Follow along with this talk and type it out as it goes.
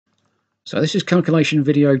So this is calculation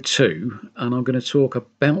video 2, and I'm going to talk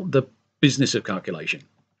about the business of calculation.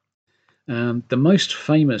 The most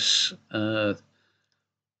famous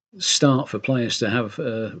start for players to have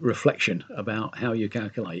a reflection about how you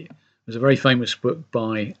calculate was a very famous book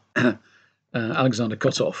by Alexander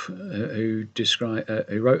Kotov, who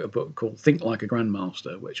wrote a book called Think Like a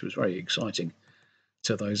Grandmaster, which was very exciting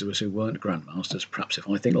to those of us who weren't grandmasters. Perhaps if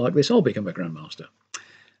I think like this, I'll become a grandmaster.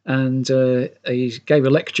 And he gave a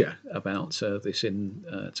lecture about this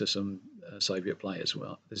to some Soviet players.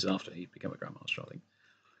 Well, this is after he became a grandmaster, I think.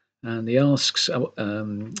 And he asks,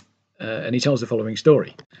 and he tells the following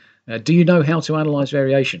story: "Do you know how to analyse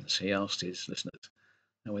variations?" He asked his listeners,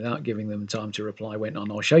 and without giving them time to reply, went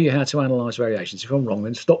on, "I'll show you how to analyse variations. If I'm wrong,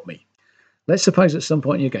 then stop me. Let's suppose at some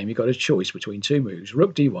point in your game you've got a choice between two moves: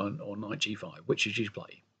 Rook D1 or Knight G5. Which should you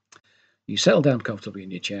play? You settle down comfortably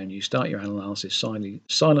in your chair and you start your analysis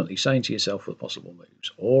silently saying to yourself the possible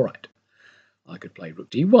moves. All right, I could play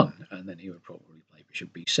Rook D1, and then he would probably play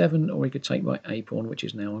Bishop B7, or he could take my A pawn, which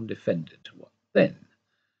is now undefended. What then?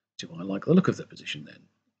 Do I like the look of the position then?"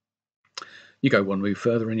 You go one move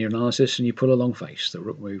further in your analysis and you pull a long face. The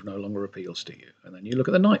Rook move no longer appeals to you. And then you look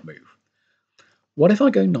at the Knight move. What if I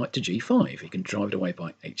go Knight to G5? He can drive it away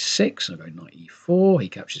by H6. I go Knight E4. He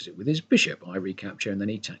captures it with his bishop. I recapture, and then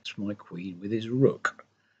he attacks my queen with his rook.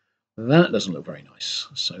 That doesn't look very nice.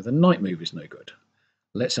 So the Knight move is no good.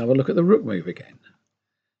 Let's have a look at the Rook move again.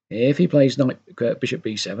 If he plays Bishop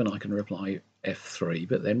B7, I can reply F3.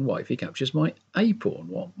 But then what if he captures my A pawn?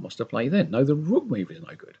 What must I play then? No, the Rook move is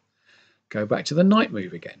no good. Go back to the Knight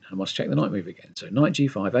move again. I must check the Knight move again. So Knight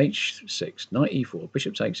G5, H6, Knight E4,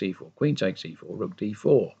 Bishop takes E4, Queen takes E4, Rook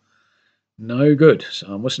D4. No good.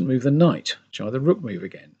 So I mustn't move the Knight. Try the Rook move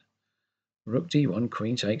again. Rook D1,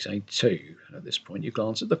 Queen takes A2. At this point, you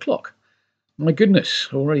glance at the clock. My goodness,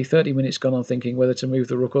 already 30 minutes gone on thinking whether to move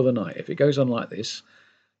the Rook or the Knight. If it goes on like this,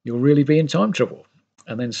 you'll really be in time trouble.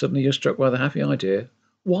 And then suddenly you're struck by the happy idea,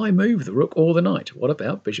 why move the Rook or the Knight? What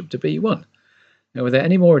about Bishop to B1? Now, without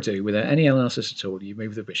any more ado, without any analysis at all, you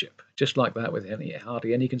move the bishop. Just like that, with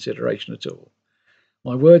hardly any consideration at all.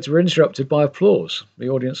 My words were interrupted by applause. The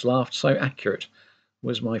audience laughed, so accurate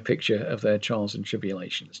was my picture of their trials and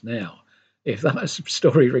tribulations. Now, if that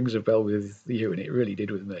story rings a bell with you, and it really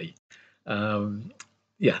did with me,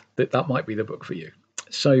 yeah, that might be the book for you.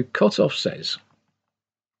 So Kotov says,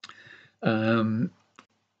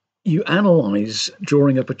 you analyse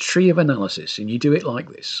drawing up a tree of analysis, and you do it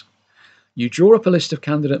like this. You draw up a list of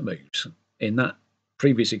candidate moves. In that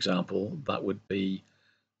previous example, that would be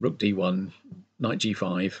Rook D1, Knight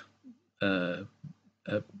G5, and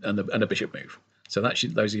a bishop move. So those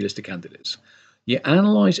are your list of candidates. You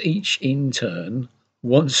analyse each in turn,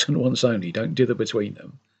 once and once only. Don't dither between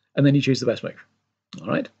them, and then you choose the best move. All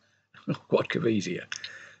right, what could be easier?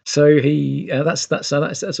 So that's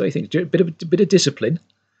what he thinks. A bit of discipline.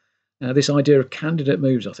 This idea of candidate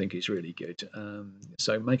moves, I think, is really good.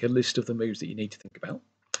 So make a list of the moves that you need to think about,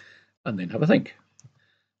 and then have a think.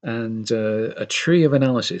 And a tree of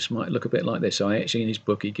analysis might look a bit like this. So actually, in his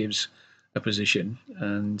book, he gives a position,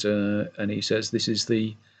 and he says this is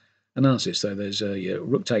the analysis. So there's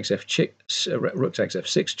Rook takes Rook takes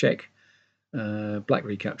F6 check. Black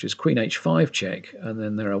recaptures Queen H5 check, and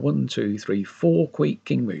then there are 1, 2, 3, 4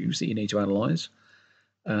 king moves that you need to analyse.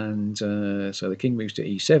 And so the king moves to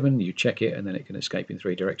E7, you check it, and then it can escape in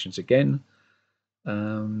 3 directions again,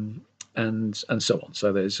 and so on.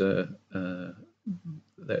 So there's an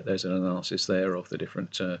analysis there of the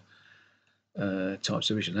different types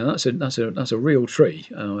of vision, and that's a real tree,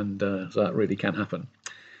 and so that really can happen.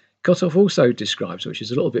 Kotov also describes, which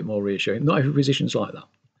is a little bit more reassuring, not every position's like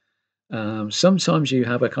that. Sometimes you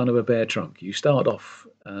have a kind of a bare trunk. You start off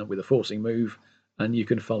with a forcing move, and you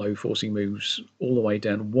can follow forcing moves all the way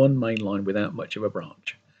down one main line without much of a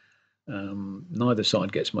branch. Neither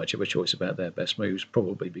side gets much of a choice about their best moves,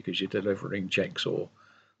 probably because you're delivering checks or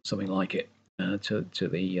something like it to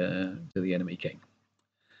the enemy king.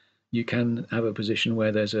 You can have a position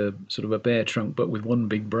where there's a sort of a bare trunk, but with one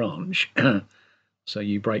big branch. So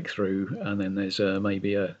you break through, and then there's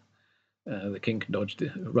maybe the king can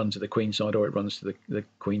run to the queen side, or it runs to the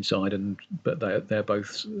queen side, but they're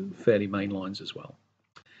both fairly main lines as well.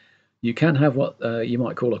 You can have what you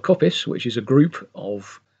might call a coppice, which is a group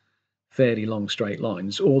of fairly long straight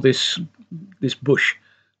lines, or this bush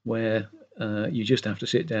where you just have to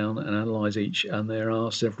sit down and analyse each, and there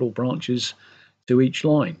are several branches to each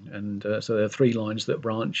line, and so there are 3 lines that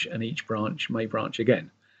branch, and each branch may branch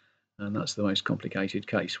again, and that's the most complicated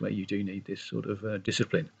case where you do need this sort of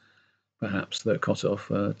discipline, perhaps, that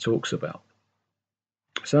Kotov talks about.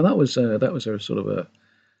 So that was a sort of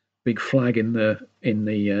big flag in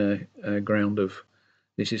the ground of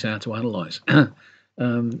this is how to analyse. I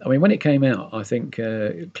mean, when it came out, I think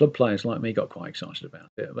club players like me got quite excited about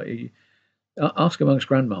it. But you ask amongst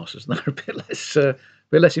grandmasters, and they're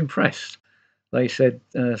bit less impressed. They said,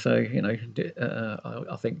 so you know,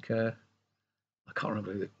 I think I can't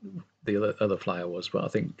remember who the other player was, but I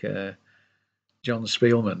think John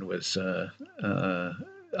Spielman was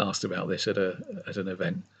asked about this at an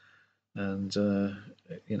event, and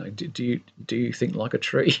you know, do you think like a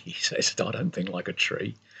tree? He says, I don't think like a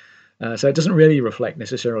tree. So it doesn't really reflect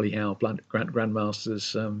necessarily how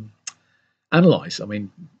grandmasters analyse. I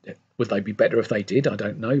mean, would they be better if they did? I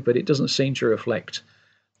don't know, but it doesn't seem to reflect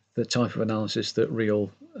the type of analysis that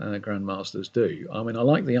real grandmasters do. I mean, I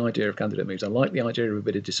like the idea of candidate moves. I like the idea of a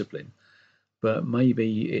bit of discipline, but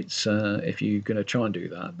maybe it's if you're going to try and do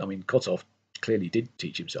that. I mean, Kotov clearly did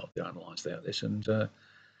teach himself to analyse this, and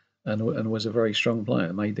was a very strong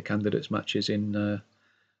player. Made the candidates matches in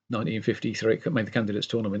 1953. Made the candidates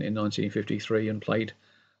tournament in 1953 and played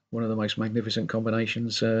one of the most magnificent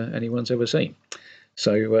combinations anyone's ever seen.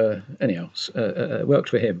 So anyhow, it worked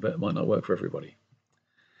for him, but it might not work for everybody.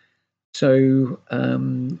 So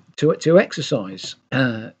to exercise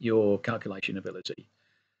your calculation ability,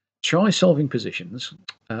 try solving positions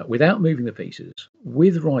without moving the pieces,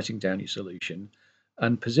 with writing down your solution,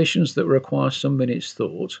 and positions that require some minutes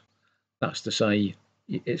thought. That's to say,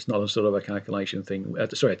 it's not a sort of a calculation thing,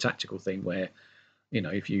 sorry, a tactical thing where, you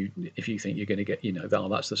know, if you think you're going to get, you know,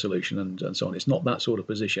 that's the solution and so on. It's not that sort of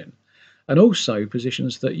position. And also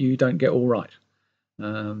positions that you don't get all right.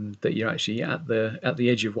 That you're actually at the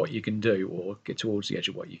edge of what you can do, or get towards the edge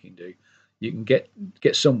of what you can do. You can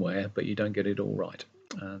get somewhere, but you don't get it all right.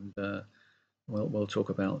 And we'll talk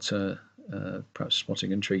about perhaps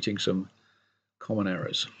spotting and treating some common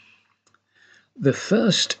errors. The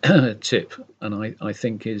first tip, and I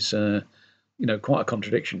think is you know, quite a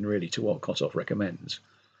contradiction really to what Kotov recommends,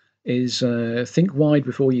 is think wide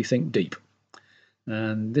before you think deep.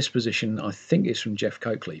 And this position, I think, is from Jeff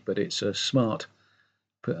Coakley, but it's a smart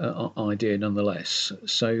idea nonetheless.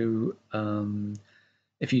 So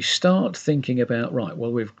if you start thinking about, right,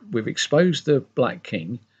 well, we've exposed the black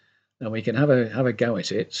king, and we can have a go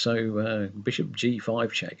at it. So bishop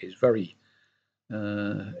g5 check is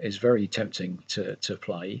very tempting to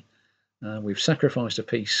play. We've sacrificed a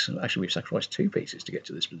piece. Actually, we've sacrificed two pieces to get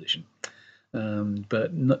to this position.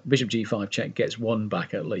 But bishop g5 check gets one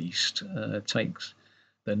back at least. Takes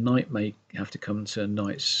the knight may have to come to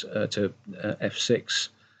knights to f6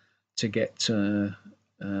 to get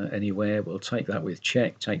anywhere. We'll take that with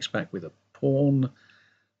check. Takes back with a pawn.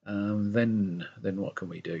 Then what can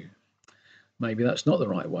we do? Maybe that's not the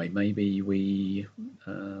right way. Maybe we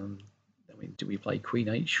do we play queen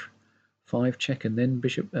h5 check and then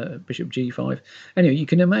bishop g5? Anyway, you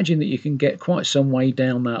can imagine that you can get quite some way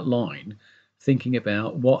down that line thinking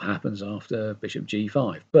about what happens after bishop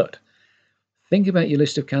g5. But think about your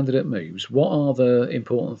list of candidate moves. What are the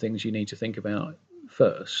important things you need to think about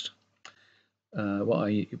first? What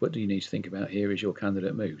do you need to think about here is your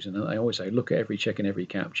candidate moves. And I always say, look at every check and every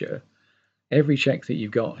capture. Every check that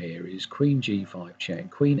you've got here is queen g5 check,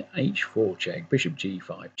 queen h4 check, bishop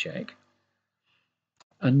g5 check,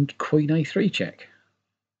 and queen a3 check,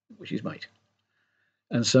 which is mate.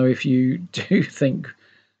 And so if you do think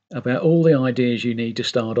about all the ideas you need to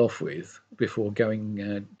start off with before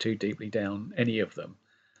going too deeply down any of them,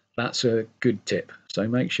 that's a good tip. So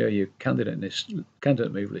make sure your candidate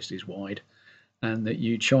move list is wide, and that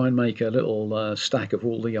you try and make a little stack of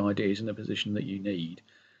all the ideas in the position that you need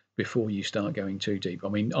before you start going too deep. I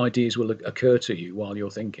mean, ideas will occur to you while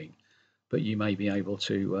you're thinking, but you may be able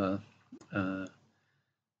to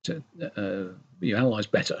you analyse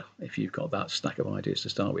better if you've got that stack of ideas to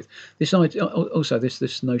start with. This idea, also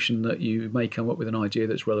this notion that you may come up with an idea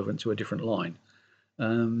that's relevant to a different line,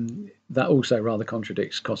 that also rather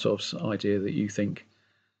contradicts Kotov's idea that you think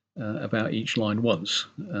about each line once.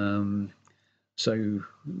 So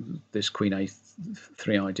this queen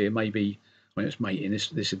a3 idea may be, when it's mate in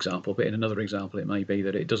this example, but in another example it may be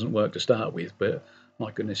that it doesn't work to start with, but my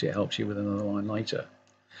goodness, it helps you with another line later.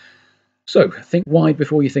 So think wide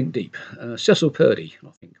before you think deep. Cecil Purdy,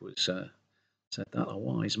 I think, was said that, a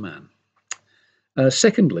wise man.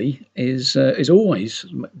 Secondly, is always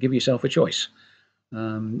give yourself a choice.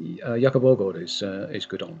 Jakob Aagaard is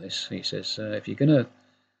good on this. He says if you're going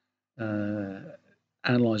to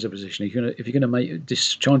analyze a position, if you're going to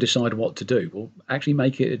try and decide what to do, well, actually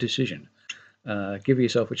make it a decision. Give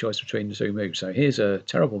yourself a choice between the two moves. So here's a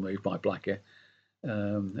terrible move by Blacker.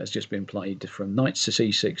 Has just been played from knight to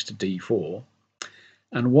c6 to d4.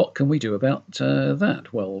 And what can we do about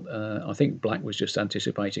that? Well, I think black was just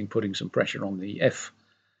anticipating putting some pressure on the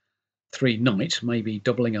f3 knight, maybe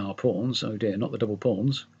doubling our pawns. Oh dear, not the double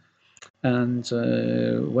pawns. And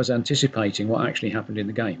was anticipating what actually happened in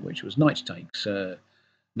the game, which was knight takes,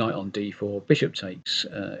 knight on d4, bishop takes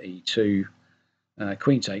e2,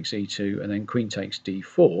 queen takes e2, and then queen takes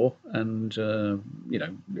d4, and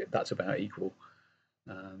that's about equal.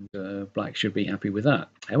 And black should be happy with that.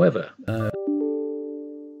 However, what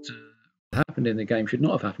happened in the game should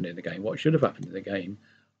not have happened in the game. What should have happened in the game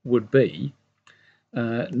would be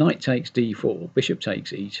knight takes d4, bishop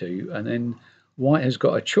takes e2, and then white has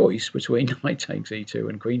got a choice between knight takes e2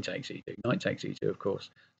 and queen takes e2. Knight takes e2, of course,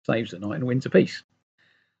 saves the knight and wins a piece.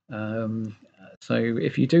 So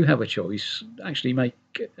if you do have a choice, actually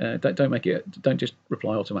don't just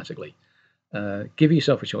reply automatically. Give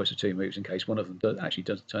yourself a choice of two moves in case one of them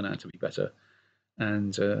does turn out to be better,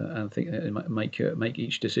 and make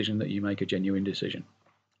each decision that you make a genuine decision.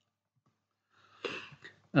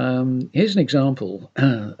 Here's an example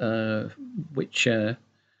which I've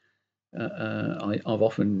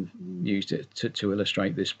often used it to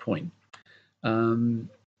illustrate this point.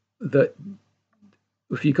 That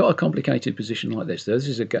if you've got a complicated position like this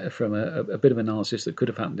is from a bit of analysis that could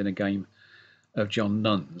have happened in a game of John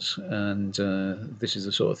Nunn's, and this is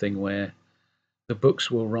the sort of thing where the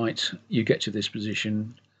books will write, you get to this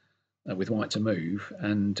position with white to move,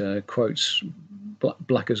 and quotes,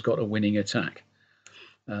 black has got a winning attack.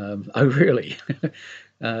 Oh, really?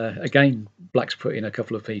 Again, black's put in a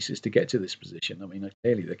couple of pieces to get to this position. I mean,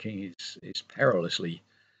 clearly the king is perilously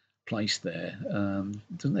placed there.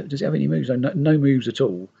 Does he have any moves? No moves at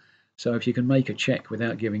all. So if you can make a check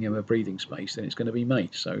without giving him a breathing space, then it's going to be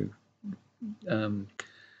mate. So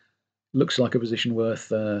looks like a position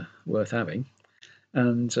worth having.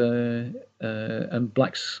 And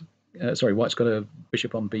white's got a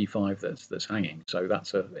bishop on b5 that's hanging, so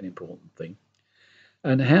that's an important thing.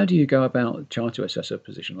 And how do you go about trying to assess a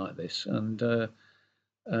position like this? And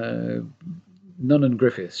Nunn and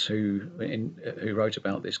Griffiths, who wrote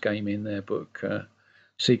about this game in their book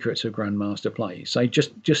Secrets of Grandmaster Play, say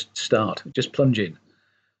just start, just plunge in,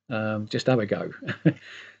 just have a go.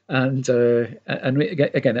 And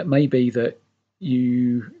again, it may be that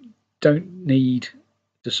you don't need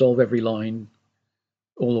to solve every line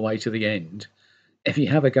all the way to the end. If you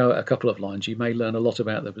have a go at a couple of lines, you may learn a lot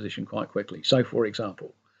about the position quite quickly. So, for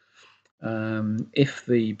example, if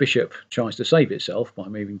the bishop tries to save itself by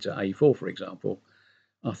moving to a4, for example,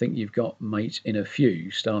 I think you've got mate in a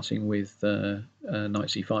few, starting with knight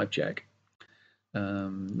c5 check.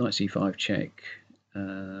 Knight c5 check.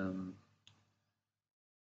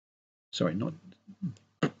 Sorry, not...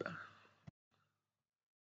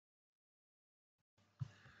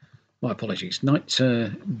 My apologies. Knight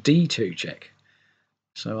d2 check.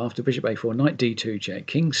 So after bishop a4, knight d2 check,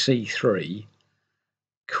 king c3,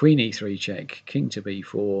 queen e3 check, king to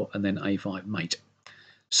b4, and then a5 mate.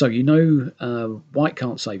 So you know white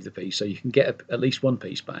can't save the piece, so you can get at least one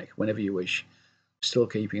piece back whenever you wish, still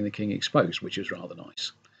keeping the king exposed, which is rather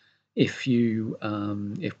nice. If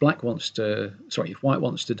white wants to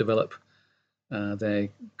develop their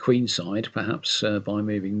queen side, perhaps by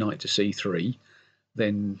moving knight to c3,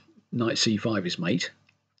 then knight c5 is mate.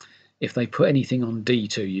 If they put anything on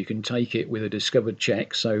d2, you can take it with a discovered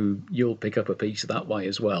check, so you'll pick up a piece that way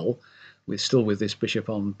as well, with this bishop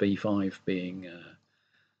on b5 being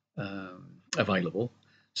available.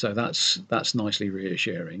 So that's nicely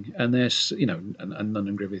reassuring. And there's and Nunn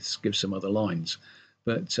and Griffiths give some other lines,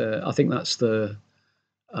 but I think that's the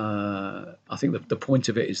point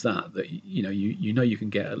of it is that you can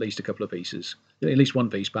get at least a couple of pieces, at least one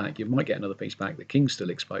piece back. You might get another piece back. The king's still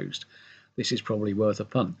exposed. This is probably worth a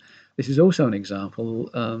punt. This is also an example,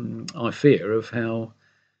 I fear, of how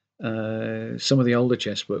some of the older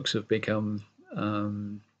chess books have become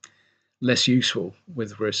less useful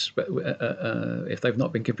with respect if they've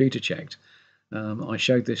not been computer checked. I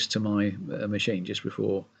showed this to my machine just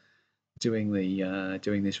before doing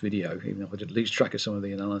this video, even though I did lose track of some of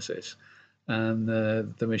the analysis. And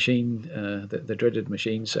the machine, the dreaded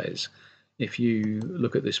machine, says if you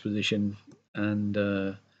look at this position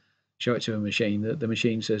and show it to a machine, that the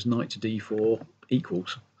machine says knight to d4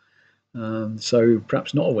 equals. So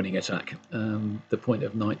perhaps not a winning attack. The point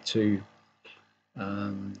of knight to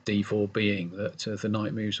d4 being that if the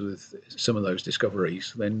knight moves with some of those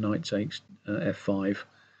discoveries, then knight takes f5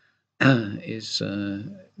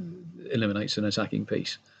 eliminates an attacking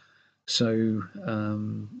piece. So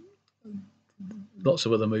lots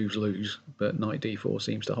of other moves lose, but knight d4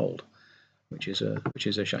 seems to hold, which is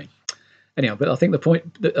a shame. Anyhow, but I think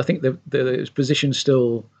the position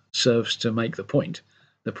still serves to make the point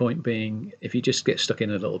The point being, if you just get stuck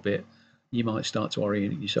in a little bit, you might start to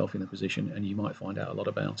orient yourself in the position, and you might find out a lot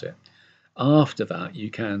about it. After that, you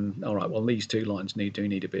can, all right, well, these two lines do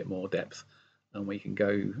need a bit more depth, and we can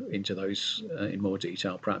go into those in more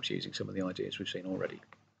detail, perhaps using some of the ideas we've seen already.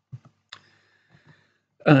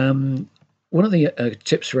 One of the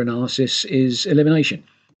tips for analysis is elimination.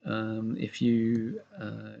 If you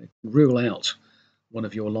rule out one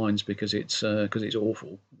of your lines because it's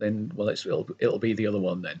awful, then well, it'll be the other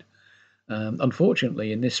one then.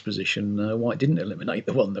 Unfortunately, in this position, White didn't eliminate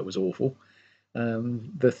the one that was awful.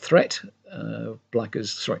 The threat Black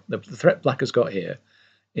has got here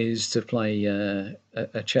is to play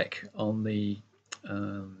a check on the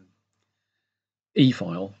E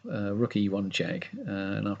file, rook E1 check,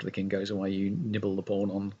 and after the king goes away, you nibble the pawn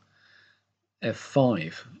on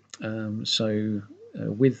F5. So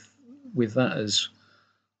with that as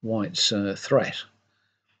White's threat,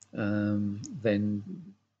 then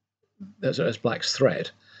as Black's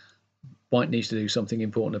threat, White needs to do something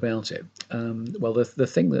important about it. Well, the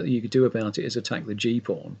thing that you could do about it is attack the G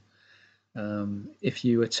pawn. If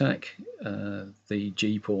you attack the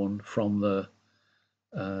G pawn from the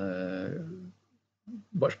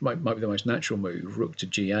what might be the most natural move, rook to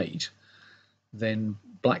G8, then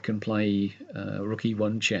Black can play rook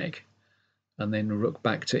E1 check, and then rook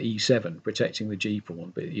back to E7, protecting the G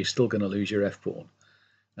pawn, but you're still going to lose your F pawn.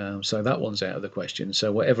 So that one's out of the question.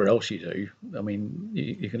 So whatever else you do, I mean,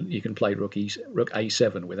 you can play rook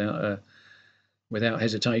A7 without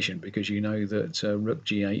hesitation, because you know that rook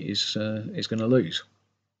G8 is going to lose.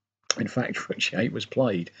 In fact, rook G8 was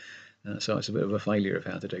played, so it's a bit of a failure of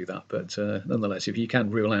how to do that. But nonetheless, if you can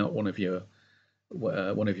rule out one of your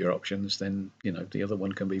options, then the other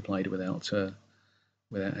one can be played without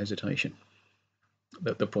hesitation.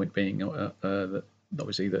 The point being that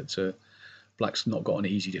obviously that Black's not got an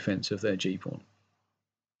easy defense of their G pawn.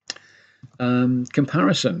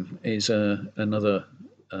 Comparison is another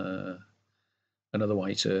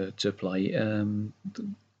way to play.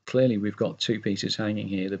 Clearly, we've got two pieces hanging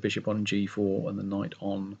here: the bishop on G4 and the knight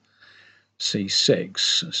on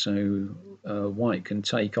C6. So Black can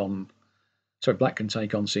take on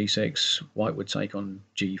C6. White would take on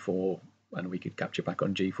G4, and we could capture back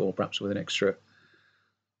on G4, perhaps with an extra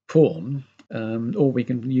pawn. Or we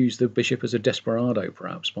can use the bishop as a desperado,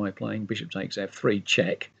 perhaps, by playing bishop takes F3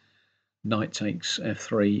 check, knight takes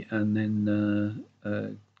F3, and then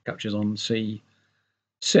captures on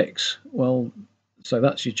C6. Well, so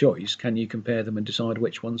that's your choice. Can you compare them and decide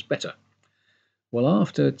which one's better? Well,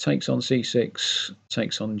 after takes on C6,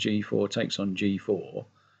 takes on G4, takes on G4,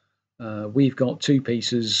 we've got two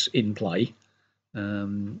pieces in play,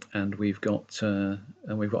 and we've got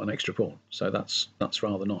an extra pawn. So that's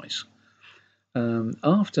rather nice.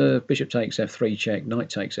 After bishop takes F3 check, knight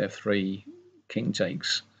takes F3, king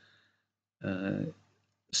takes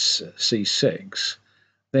C6,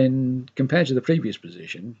 then compared to the previous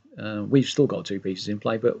position, we've still got two pieces in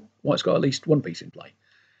play, but White's got at least one piece in play.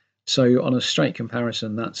 So on a straight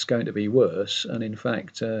comparison, that's going to be worse. And in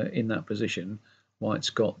fact, in that position, White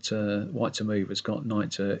to move has got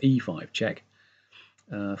knight to E5 check,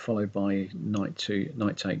 followed by knight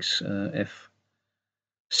takes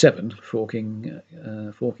F7, forking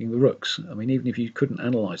the rooks. I mean, even if you couldn't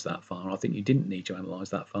analyse that far, I think you didn't need to analyse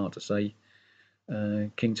that far to say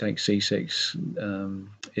king takes C6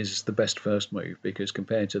 is the best first move, because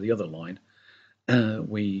compared to the other line,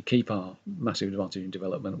 we keep our massive advantage in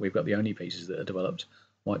development. We've got the only pieces that are developed.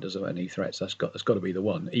 White doesn't have any threats. That's got to be the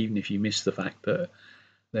one, even if you miss the fact that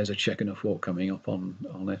there's a check and a fork coming up on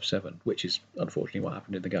F7, which is unfortunately what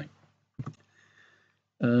happened in the game.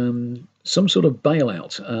 Some sort of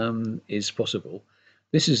bailout is possible.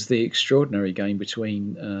 This is the extraordinary game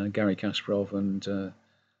between Garry Kasparov and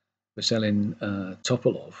Veselin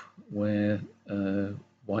Topalov, where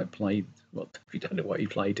White played, well, if you don't know what he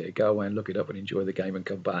played here, go away and look it up and enjoy the game and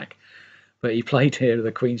come back. But he played here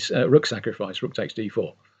the queen's rook sacrifice, rook takes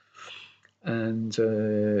d4, and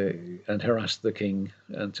harassed the king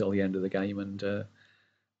until the end of the game, and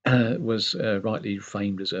was rightly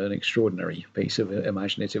famed as an extraordinary piece of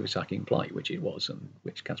imaginative attacking play, which it was, and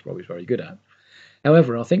which Kasparov was very good at.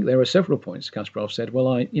 However, I think there are several points Kasparov said, well,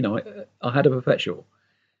 I had a perpetual.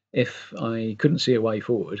 If I couldn't see a way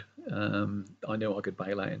forward, I knew I could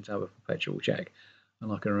bail out and have a perpetual check.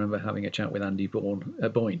 And I can remember having a chat with Andy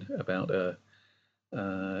Boyne about a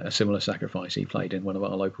similar sacrifice he played in one of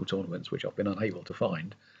our local tournaments, which I've been unable to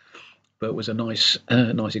find, but was a nice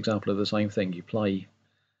example of the same thing. You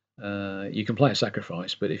can play a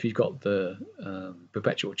sacrifice, but if you've got the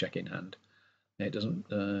perpetual check in hand, it doesn't.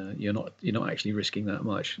 You're not actually risking that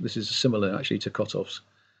much. This is similar actually to Kotov's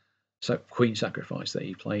queen sacrifice that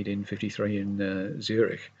he played in '53 in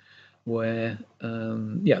Zurich, where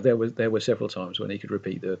yeah, there were several times when he could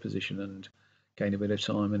repeat the position and gain a bit of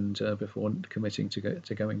time and before committing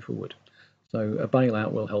to going forward. So a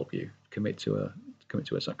bailout will help you commit to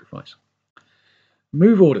a sacrifice.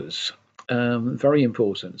 Move orders, very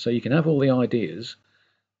important. So you can have all the ideas,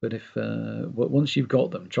 but if once you've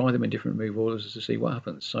got them, try them in different move orders to see what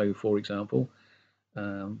happens. So, for example,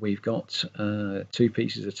 we've got 2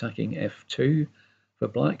 pieces attacking f2 for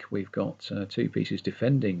black. We've got 2 pieces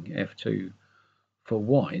defending f2 for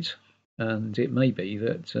white, and it may be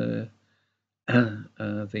that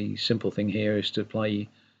the simple thing here is to play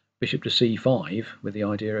bishop to c5 with the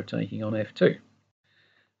idea of taking on f2.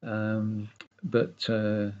 But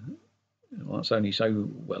well, that's only so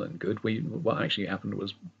well and good. What actually happened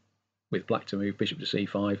was with black to move bishop to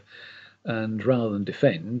c5, and rather than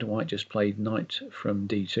defend, white just played knight from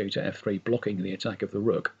d2 to f3, blocking the attack of the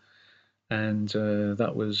rook, and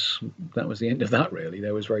that was the end of that. Really,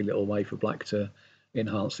 there was very little way for black to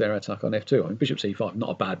enhance their attack on f2. I mean, bishop c5,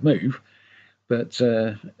 not a bad move, but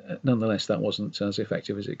nonetheless, that wasn't as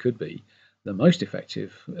effective as it could be. The most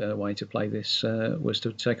effective way to play this was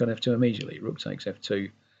to take on f2 immediately. Rook takes f2,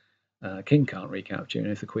 king can't recapture, and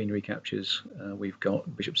if the queen recaptures, we've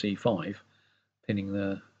got bishop c5, pinning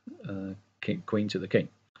the queen to the king.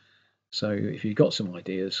 So if you've got some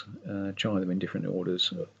ideas, try them in different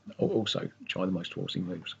orders. Also, try the most forcing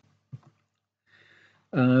moves.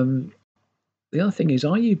 The other thing is,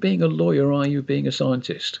 are you being a lawyer or are you being a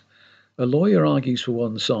scientist? A lawyer argues for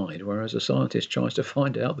one side, whereas a scientist tries to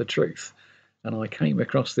find out the truth. And I came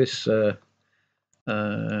across this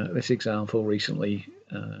this example recently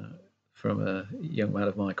from a young man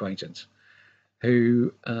of my acquaintance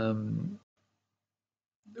who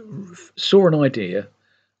saw an idea,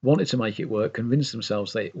 wanted to make it work, convinced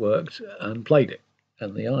themselves that it worked, and played it.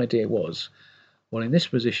 And the idea was, well, in this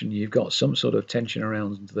position, you've got some sort of tension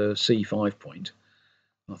around the c5 point.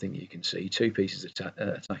 I think you can see 2 pieces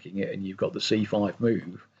attacking it, and you've got the c5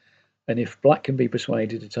 move. And if black can be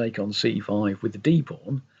persuaded to take on c5 with the d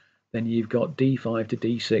pawn, then you've got d5 to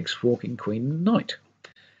d6, forking queen and knight.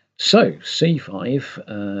 So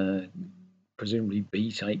c5, presumably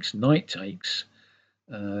b takes, knight takes,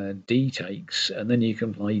 d takes, and then you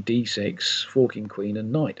can play d6, forking queen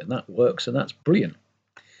and knight, and that works, and that's brilliant.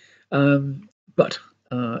 But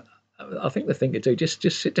I think the thing to do, just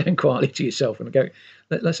sit down quietly to yourself and go,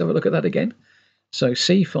 let's have a look at that again. So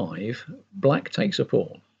c5, black takes a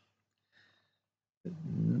pawn,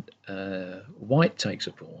 white takes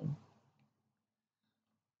a pawn,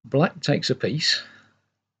 black takes a piece,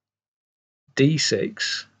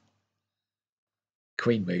 d6,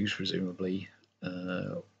 queen moves presumably,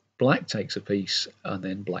 black takes a piece, and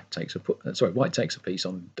then white takes a piece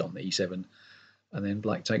on e7, and then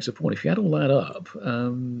black takes a pawn. If you add all that up,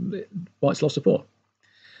 white's lost a pawn.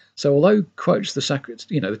 So although quotes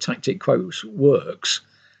the tactic quotes works,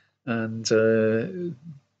 and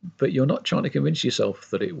but you're not trying to convince yourself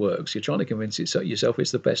that it works. You're trying to convince yourself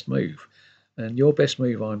it's the best move. And your best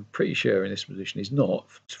move, I'm pretty sure, in this position is not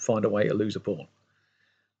to find a way to lose a pawn.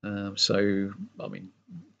 So, I mean,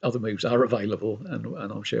 other moves are available, and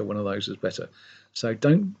I'm sure one of those is better. So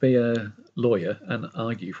don't be a lawyer and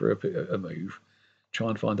argue for a move. Try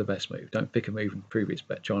and find the best move. Don't pick a move and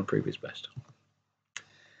try and prove it's best.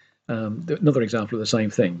 Another example of the same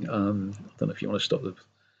thing. I don't know if you want to stop the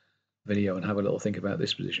video and have a little think about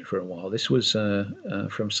this position for a while. This was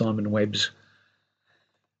from Simon Webb's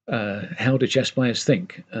How Do Chess Players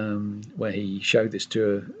Think, where he showed this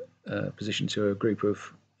to a position to a group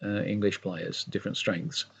of English players, different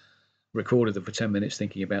strengths, recorded them for 10 minutes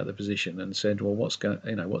thinking about the position, and said, "Well,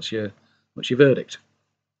 what's your verdict?"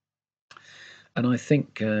 And I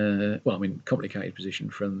think, well, I mean, complicated position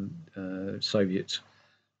from Soviet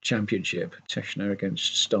Championship, Teschner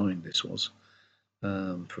against Stein. This was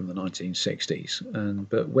from the 1960s,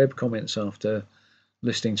 but Webb comments after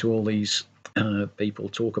listening to all these people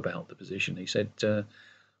talk about the position. He said,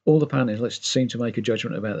 all the panelists seem to make a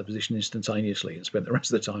judgment about the position instantaneously and spent the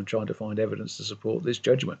rest of the time trying to find evidence to support this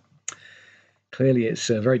judgment. Clearly, it's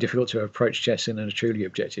very difficult to approach chess in a truly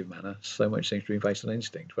objective manner. So much seems to be based on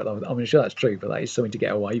instinct. But I'm sure that's true, but that is something to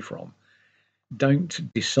get away from.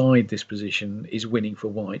 Don't decide this position is winning for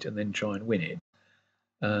white and then try and win it.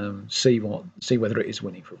 See whether it is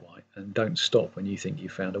winning for white, and don't stop when you think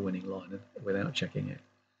you've found a winning line without checking it.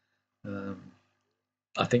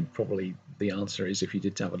 I think probably the answer is, if you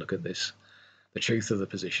did have a look at this, the truth of the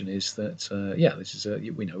position is that yeah, this is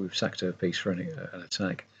we know we've sacked a piece for an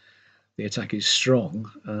attack. The attack is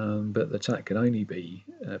strong, but the attack can only be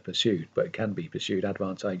pursued, but it can be pursued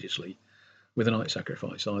advantageously with a knight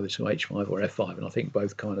sacrifice, either to h5 or f5, and I think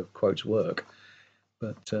both kind of quotes work,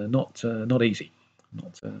 but not easy,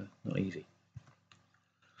 not easy.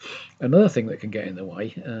 Another thing that can get in the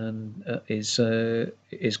way is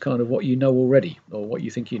kind of what you know already, or what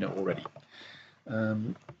you think you know already. I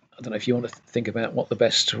don't know if you want to think about what the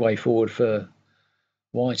best way forward for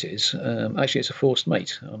white is. Actually, it's a forced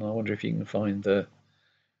mate, and I wonder if you can find the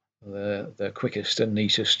quickest and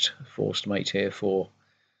neatest forced mate here for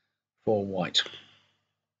white.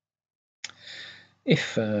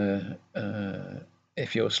 If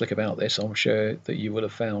you're slick about this, I'm sure that you will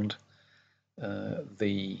have found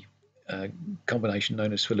the combination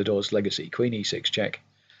known as Philidor's legacy: Queen e6 check,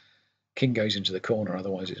 King goes into the corner,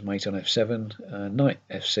 otherwise it's mate on f7, knight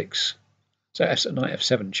f6, so knight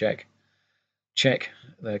f7 check, check.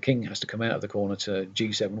 The king has to come out of the corner to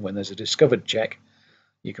g7 when there's a discovered check.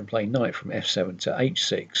 You can play knight from f7 to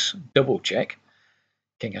h6, double check.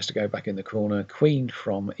 King has to go back in the corner. Queen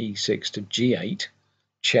from e6 to g8,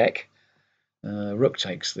 check. Rook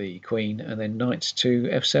takes the queen, and then knight to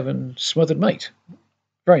f7, smothered mate.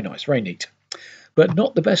 Very nice, very neat. But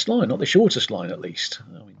not the best line, not the shortest line at least.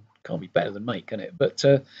 I mean, can't be better than mate, can it? But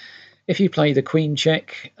if you play the queen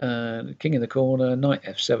check, king in the corner, knight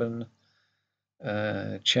f7,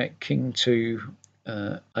 check, king to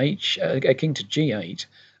king to g8.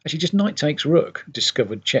 Actually, just knight takes rook,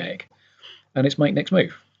 discovered check, and it's mate next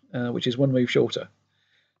move, which is one move shorter.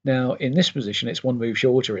 Now, in this position, it's one move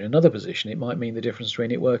shorter. In another position, it might mean the difference between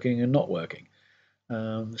it working and not working.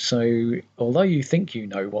 So, although you think you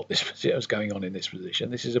know what is going on in this position,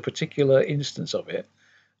 this is a particular instance of it,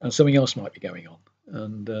 and something else might be going on.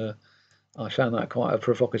 And I found that quite a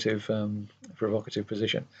provocative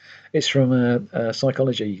position. It's from a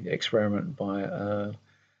psychology experiment by a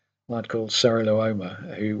lad called Cyril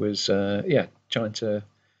Ooma, who was trying to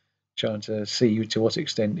see to what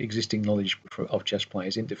extent existing knowledge of chess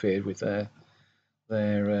players interfered with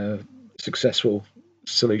their successful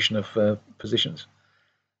solution of positions.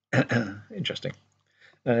 Interesting.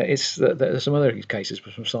 There's some other cases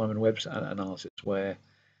from Simon Webb's analysis where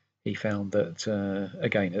he found that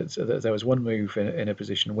again there was one move in a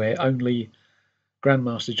position where only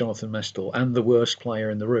Grandmaster Jonathan Mestel and the worst player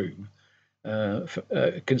in the room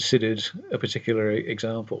considered a particular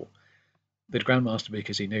example. The Grandmaster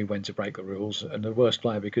because he knew when to break the rules, and the worst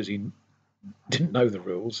player because he didn't know the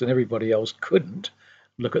rules, and everybody else couldn't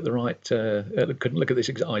look at couldn't look at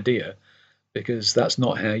this idea, because that's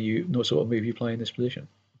not sort of move you play in this position.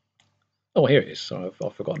 Oh, here it is. So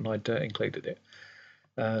I've forgotten I'd included it.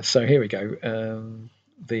 So here we go.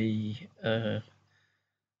 The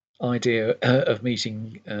idea of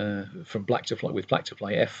meeting from black to play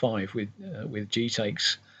f5 with g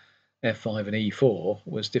takes f5 and e4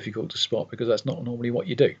 was difficult to spot, because that's not normally what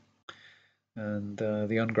you do. And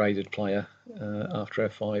the ungraded player after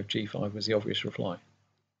f5, g5 was the obvious reply.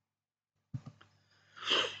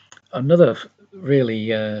 Another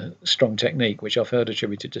really strong technique, which I've heard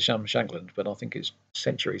attributed to Sham Shankland, but I think it's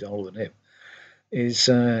centuries older than him, is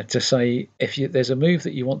to say, if there's a move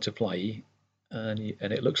that you want to play and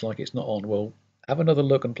it looks like it's not on, well, have another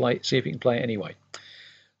look and see if you can play it anyway.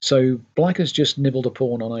 So black has just nibbled a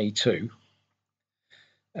pawn on a2,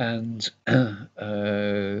 and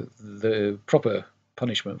the proper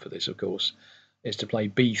punishment for this, of course, is to play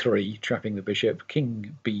b3, trapping the bishop,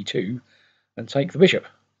 king b2, and take the bishop.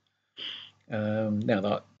 Now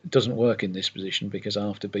that doesn't work in this position, because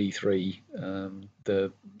after b3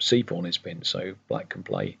 the c pawn is pinned, so white can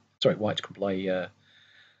play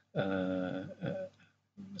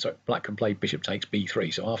bishop takes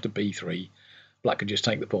b3. So after b3, black can just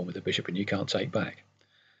take the pawn with the bishop, and you can't take back.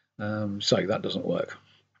 So that doesn't work,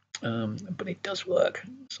 but it does work.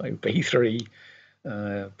 So b3,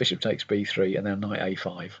 bishop takes b3, and now knight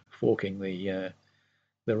a5, forking the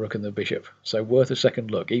rook and the bishop. So worth a second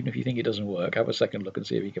look. Even if you think it doesn't work, have a second look and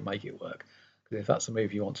see if you can make it work. Because if that's the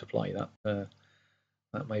move you want to play, that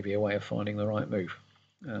may be a way of finding the right move.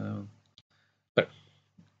 But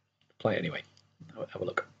play anyway. Have a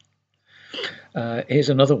look. Here's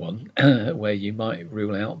another one where you might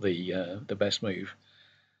rule out the best move,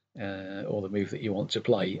 or the move that you want to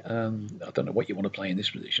play. I don't know what you want to play in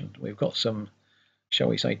this position. We've got some, shall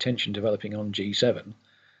we say, tension developing on g7.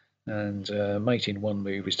 And mate in one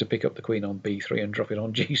move is to pick up the queen on b3 and drop it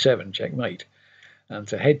on g7, checkmate, and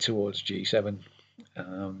to head towards g7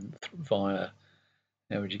 via,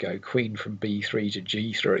 how would you go, queen from b3 to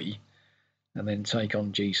g3, and then take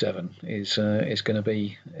on g7 is going to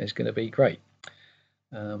be great.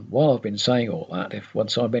 While I've been saying all that, if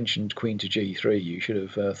once I mentioned queen to g3, you should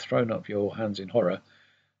have thrown up your hands in horror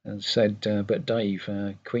and said, but Dave,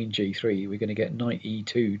 queen g3, we're going to get knight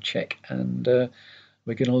e2 check, and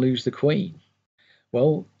we're going to lose the queen.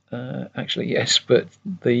 Well, actually, yes, but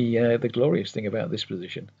the glorious thing about this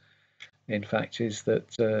position, in fact, is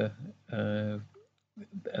that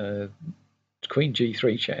queen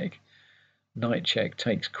g3 check, knight check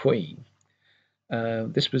takes queen.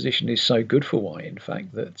 This position is so good for white, in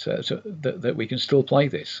fact, that we can still play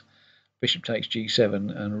this. Bishop takes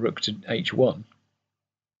g7 and rook to h1,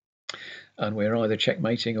 and we're either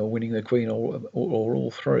checkmating or winning the queen, or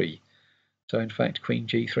all three. So in fact, queen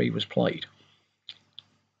g3 was played.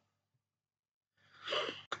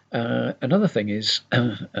 Another thing is,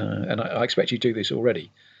 and I expect you do this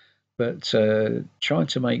already, but trying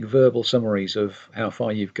to make verbal summaries of how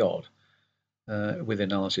far you've got with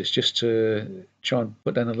analysis, just to try and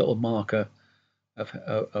put down a little marker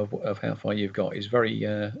of how far you've got, is very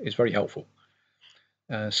helpful.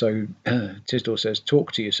 So Tisdall says,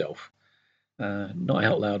 talk to yourself. Not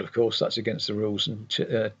out loud, of course, that's against the rules, and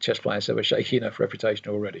chess players have a shaky enough reputation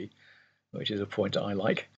already, which is a point I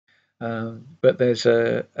like. But there's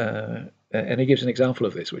and he gives an example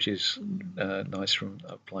of this, which is nice, from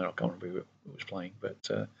a player, I can't remember who was playing, but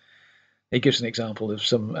he gives an example of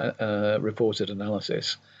some reported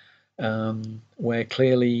analysis where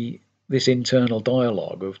clearly this internal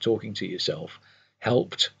dialogue of talking to yourself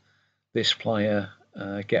helped this player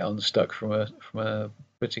get unstuck from a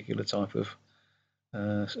particular type of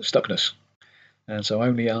stuckness. And so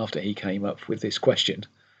only after he came up with this question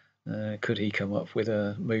could he come up with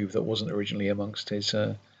a move that wasn't originally amongst his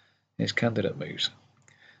candidate moves.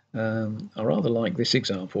 I rather like this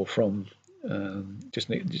example from just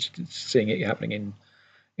seeing it happening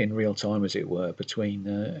in real time, as it were, between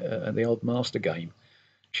the old Master game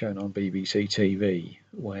shown on BBC TV,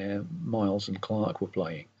 where Miles and Clark were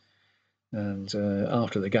playing, and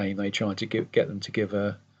after the game they tried to get them to give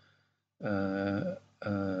an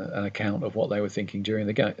account of what they were thinking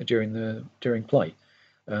during play.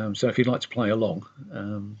 So if you'd like to play along,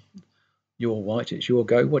 you're white, it's your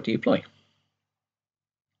go. What do you play?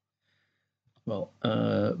 Well,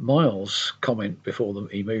 Miles' comment before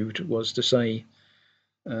he moved was to say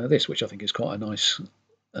this, which I think is quite a nice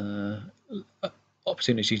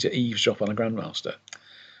opportunity to eavesdrop on a grandmaster.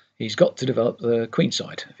 He's got to develop the queen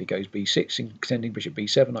side. If he goes b6, extending bishop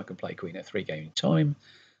b7, I can play queen f3 gaining time.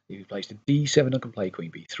 If he plays to d7, I can play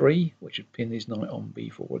queen b3, which would pin his knight on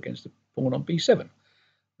b4 against the pawn on b7.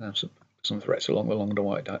 Now some threats along the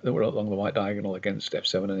white diagonal against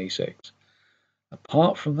f7 and e6.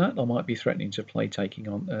 Apart from that, I might be threatening to play taking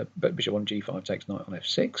on bishop on g5 takes knight on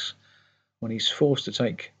f6. When he's forced to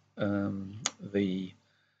take with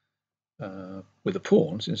the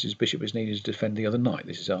pawn, since his bishop is needed to defend the other knight.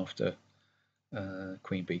 This is after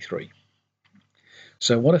queen b3.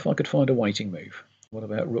 So what if I could find a waiting move? What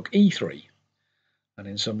about rook e3? And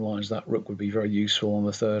in some lines that rook would be very useful on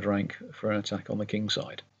the third rank for an attack on the king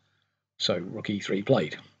side. So rook e3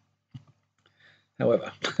 played.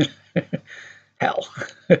 However, hell,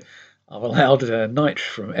 I've allowed knight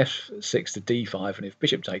from f6 to d5, and if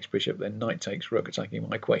bishop takes bishop, then knight takes rook, attacking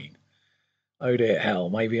my queen. Oh dear, hell,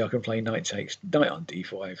 maybe I can play knight takes knight on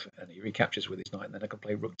d5, and he recaptures with his knight, and then I can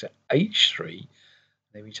play rook to h3,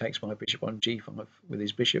 and if he takes my bishop on g5 with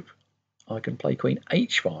his bishop, I can play queen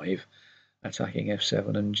h5, attacking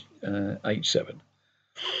f7 and h7.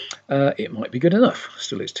 It might be good enough.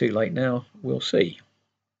 Still, it's too late now. We'll see.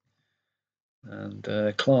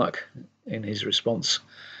 And Clark, in his response,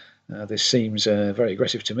 this seems very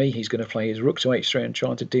aggressive to me. He's going to play his rook to h3 and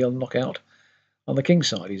try to deal knockout on the king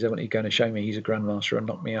side. He's evidently going to show me he's a grandmaster and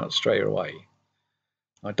knock me out straight away.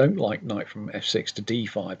 I don't like knight from f6 to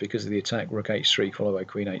d5 because of the attack rook h3 followed by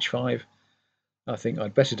queen h5. I think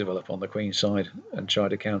I'd better develop on the queen side and try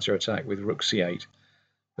to counter attack with rook c8.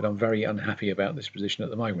 But I'm very unhappy about this position at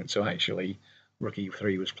the moment. So actually, rook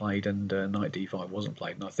e3 was played and knight d5 wasn't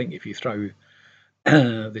played. And I think if you throw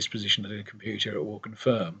this position at a computer, it will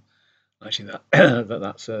confirm actually that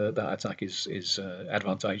that attack is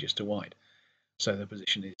advantageous to white. So the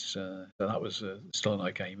position is that was still an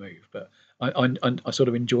okay move. But I sort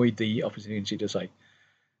of enjoyed the opportunity to say,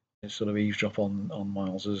 sort of eavesdrop on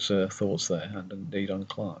Miles's thoughts there, and indeed on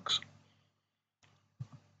Clark's.